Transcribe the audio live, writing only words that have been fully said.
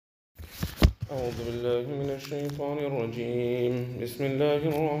أعوذ بالله من الشيطان الرجيم بسم الله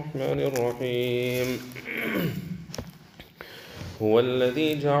الرحمن الرحيم هو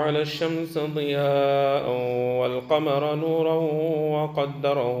الذي جعل الشمس ضياء والقمر نورا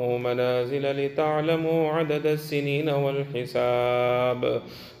وقدره منازل لتعلموا عدد السنين والحساب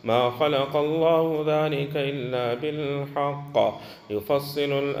ما خلق الله ذلك إلا بالحق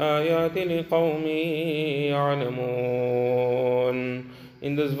يفصل الآيات لقوم يعلمون.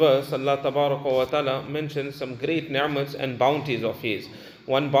 In this verse, Allah wa Ta'ala mentions some great ni'mats and bounties of His.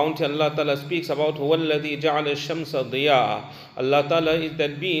 One bounty Allah Ta'ala speaks about, هُوَ الَّذِي جَعَلَ الشَّمْسَ ضِيَاءً. Allah Ta'ala is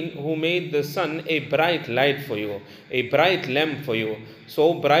that being who made the sun a bright light for you, a bright lamp for you.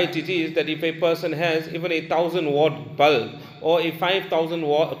 So bright it is that if a person has even a 1,000-watt bulb or a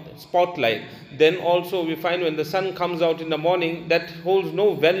 5,000-watt spotlight, then also we find when the sun comes out in the morning, that holds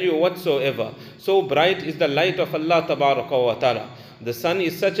no value whatsoever. So bright is the light of Allah wa Ta'ala. The sun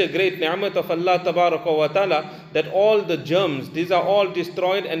is such a great ni'mat of Allah wa Ta'ala that all the germs, these are all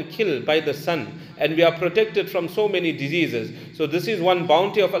destroyed and killed by the sun, and we are protected from so many diseases. So this is one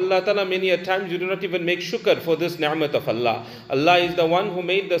bounty of Allah Ta'ala. Many a times you do not even make shukr for this ni'mat of Allah. Allah is the one who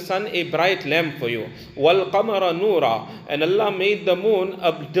made the sun a bright lamp for you. Wal qamara noora, and Allah made the moon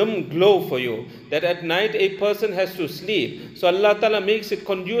a dim glow for you, that at night a person has to sleep. So Allah Ta'ala makes it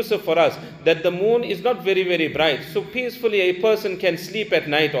conducive for us that the moon is not very bright. So peacefully a person can sleep at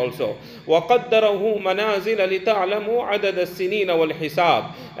night also. وَقَدَّرَهُ مَنَازِلَ لِتَعْلَمُوا عَدَدَ السِّنِينَ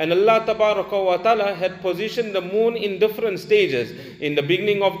وَالْحِسَابِ. And Allah wa Ta'ala had positioned the moon in different stages. In the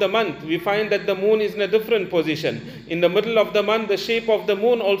beginning of the month, we find that the moon is in a different position. In the middle of the month, the shape of the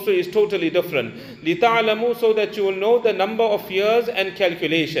moon also is totally different. لِتَعْلَمُوا, so that you will know the number of years and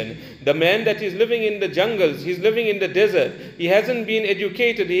calculation. The man that is living in the jungles, he's living in the desert, he hasn't been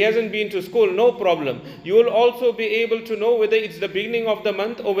educated, he hasn't been to school, no problem. You will also be able to know whether it's the beginning of the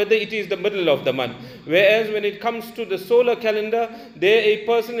month or whether it is the middle of the month. Whereas when it comes to the solar calendar, there a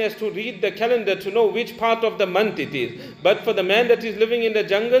person has to read the calendar to know which part of the month it is. But for the man that is living in the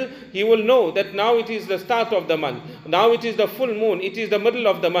jungle, he will know that now it is the start of the month, now it is the full moon, it is the middle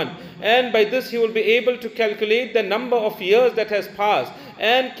of the month. And by this he will be able to calculate the number of years that has passed.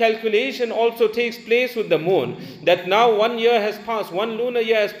 And calculation also takes place with the moon, that now 1 year has passed, 1 lunar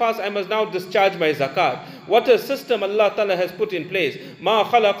year has passed, I must now discharge my zakat. What a system Allah Ta'ala has put in place. مَا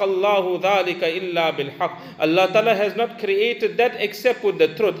خَلَقَ اللَّهُ ذَلِكَ إِلَّا بِالْحَقِّ. Allah Ta'ala has not created that except with the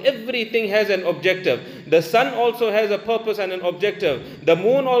truth. Everything has an objective. The sun also has a purpose and an objective. The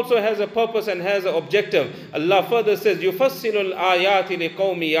moon also has a purpose and has an objective. Allah further says, يُفَصِّلُ الْآيَاتِ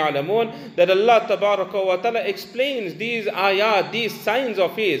لِقَوْمِ يَعْلَمُونَ, that Allah wa Ta'ala explains these ayat, these signs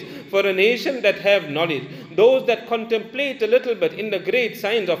of His, for a nation that have knowledge, those that contemplate a little bit in the great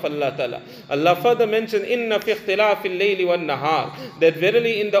signs of Allah Ta'ala. Allah further mentions, inna fi ikhtilafi al-layli wan-nahar, that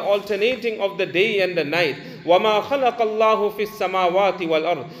verily in the alternating of the day and the night, وَمَا خَلَقَ اللَّهُ فِي السَّمَاوَاتِ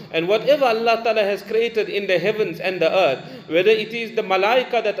وَالْأَرْضِ, and whatever Allah Ta'ala has created in the heavens and the earth, whether it is the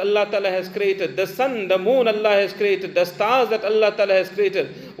malaika that Allah Ta'ala has created, the sun, the moon Allah has created, the stars that Allah Ta'ala has created,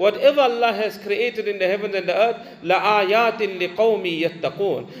 whatever Allah has created in the heavens and the earth, لَآيَاتٍ لِقَوْمِ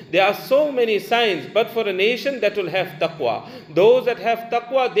يَتَّقُونَ, there are so many signs, but for a nation that will have taqwa. Those that have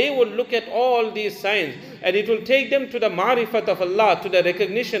taqwa, they will look at all these signs, and it will take them to the ma'rifat of Allah, to the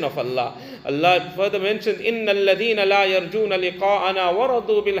recognition of Allah. Allah further mentions, إِنَّ الَّذِينَ لَا يَرْجُونَ لِقَاءَنَا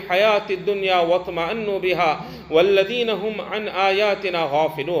وَرَضُوا بِالْحَيَاةِ الدُّنْيَا وَاطْمَأَنُّوا بِهَا وَالَّذِينَ هُمْ عَنْ آيَاتِنَا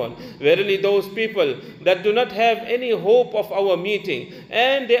غَافِلُونَ. Verily those people that do not have any hope of our meeting,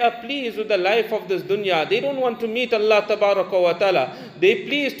 and they are pleased with the life of this dunya, they don't want to meet Allah wa Ta'ala, they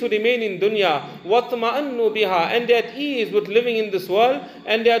please to remain in dunya, وَاطْمَأَنُّوا بِهَا, and they are at ease with living in this world,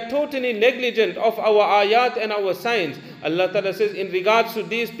 and they are totally negligent of our ayat and our signs. Allah Ta'ala says in regards to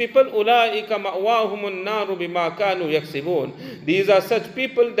these people, أُولَٰئِكَ مَأْوَاهُمُ النَّارُ بِمَا كَانُوا يَكْسِبُونَ. These are such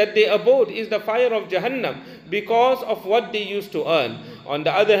people that their abode is the fire of Jahannam because of what they used to earn. On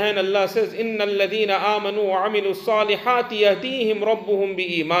the other hand, Allah says, إِنَّ الَّذِينَ آمَنُوا وَعَمِلُوا الصَّالِحَاتِ يَهْدِيهِمْ رَبُّهُم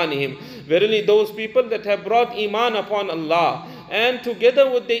بِإِيمَانِهِمْ. Verily those people that have brought iman upon Allah, and together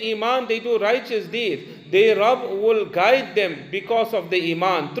with the iman they do righteous deeds, their Rabb will guide them because of the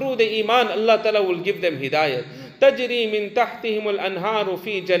iman. Through the iman, Allah Ta'ala will give them hidayah. تَجْرِي مِن تَحْتِهِمُ الْأَنْهَارُ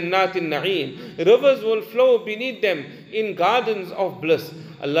فِي جَنَّاتِ النَّعِيمِ. Rivers will flow beneath them in gardens of bliss.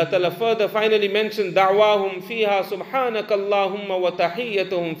 Allah Ta'ala further finally mentioned, دَعْوَاهُمْ فِيهَا سُبْحَانَكَ اللَّهُمَّ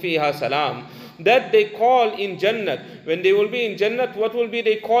وَتَحِيَّتُهُمْ فِيهَا سَلَامٌ. that they call in Jannat. When they will be in Jannat, what will be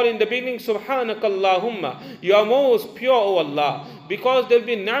they call in the beginning? Subhanakallahumma, you are most pure, O Allah. Because there will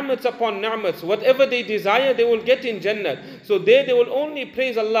be ni'mats upon ni'mats. Whatever they desire, they will get in Jannat. So there they will only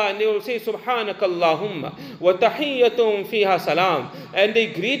praise Allah and they will say Subhanakallahumma. Wa tahiyyatum fiha salam. And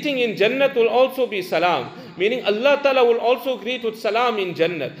the greeting in Jannat will also be salam. Meaning Allah Ta'ala will also greet with salam in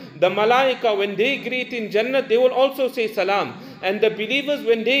Jannat. The malaika, when they greet in Jannat, they will also say salam. And the believers,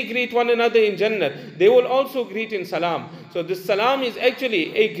 when they greet one another in Jannat, they will also greet in salam. So this salam is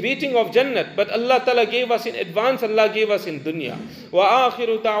actually a greeting of Jannat. But Allah Ta'ala gave us in advance, Allah gave us in dunya. Wa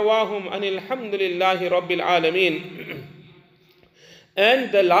akhiru da'wahum anil hamdulillahi rabbil alameen.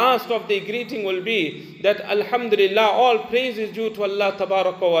 And the last of the greeting will be that Alhamdulillah, all praise is due to Allah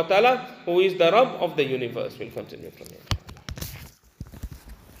Tabaraka wa Ta'ala, who is the Rabb of the universe. We'll continue from here.